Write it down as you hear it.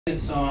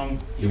this song.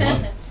 You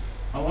what?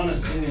 I want to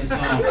sing a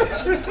song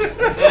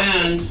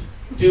and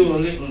do a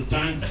little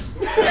dance.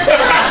 Okay,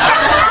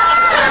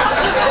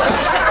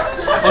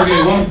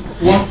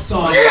 what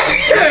song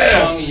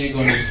are you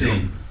going to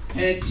sing?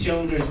 Head,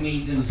 shoulders,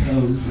 knees, and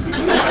toes.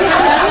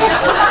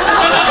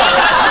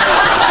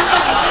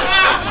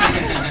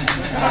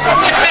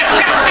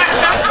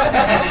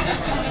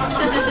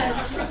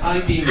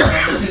 I've been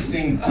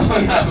practicing.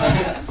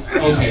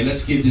 Okay,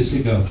 let's give this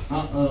a go.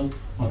 Uh-oh.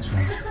 What's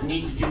wrong?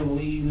 Need to do a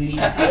wee wee.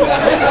 Uh-oh.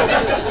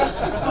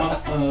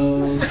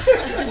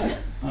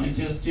 I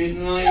just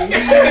didn't like wee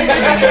wee.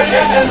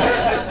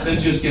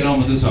 Let's just get on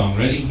with the song.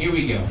 Ready? Here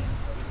we go.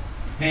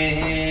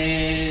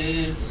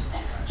 Heads,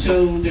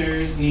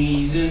 shoulders,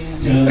 knees,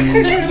 and toes.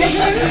 Knees and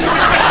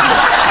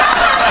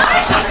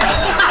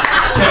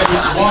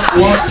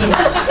What the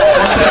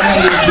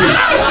hell is this?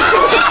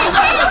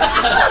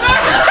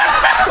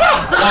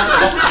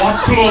 What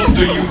clubs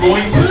are you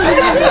going to?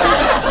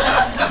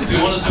 Do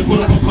you want us to put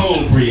up a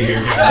poll for you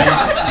here, guys?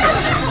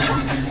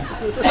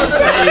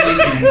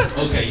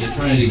 Okay, you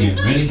try it again.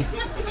 Ready?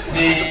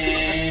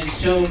 Head,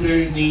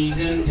 shoulders, knees,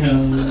 and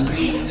toes.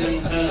 Knees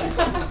and toes.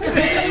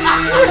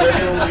 Head,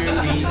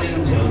 shoulders, knees,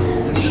 and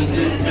toes. Knees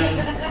and toes.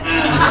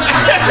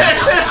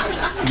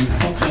 And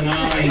fucking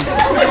eyes.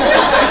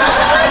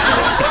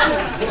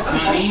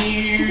 And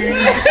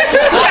ears.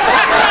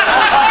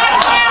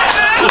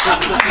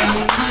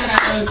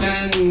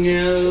 And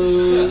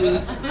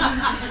nose.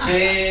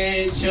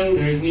 Head,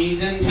 shoulders,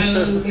 knees and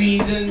toes,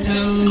 knees and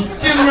toes.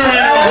 Give them a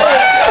round.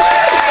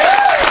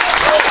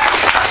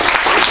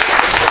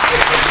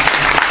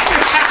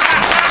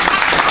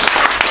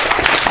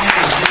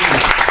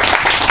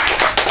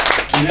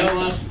 You know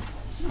what?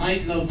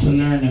 I'd love to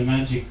learn a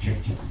magic trick.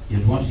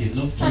 You'd what? You'd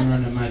love to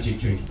learn a magic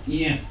trick.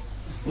 Yeah.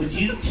 Would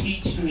you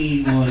teach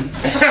me one to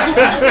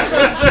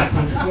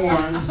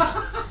perform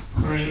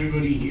for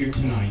everybody here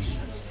tonight?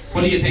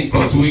 What do you think,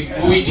 folks? We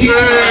teach you?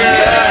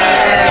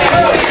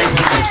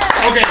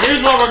 Okay,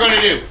 here's what we're going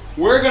to do.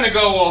 We're going to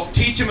go off,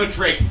 teach him a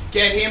trick,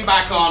 get him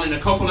back on in a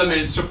couple of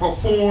minutes to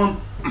perform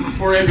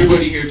for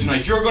everybody here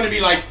tonight. You're going to be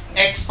like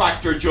X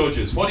Factor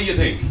judges. What do you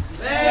think?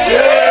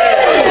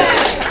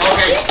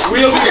 Okay,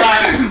 we'll be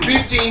back in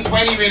 15,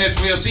 20 minutes.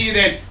 We'll see you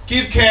then.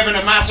 Give Kevin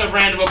a massive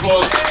round of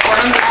applause for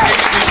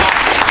undertaking this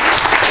act.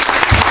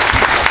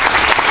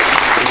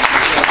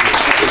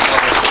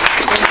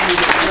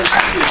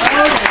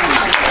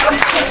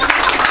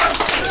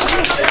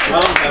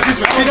 This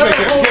way,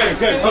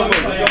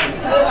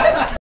 Kevin.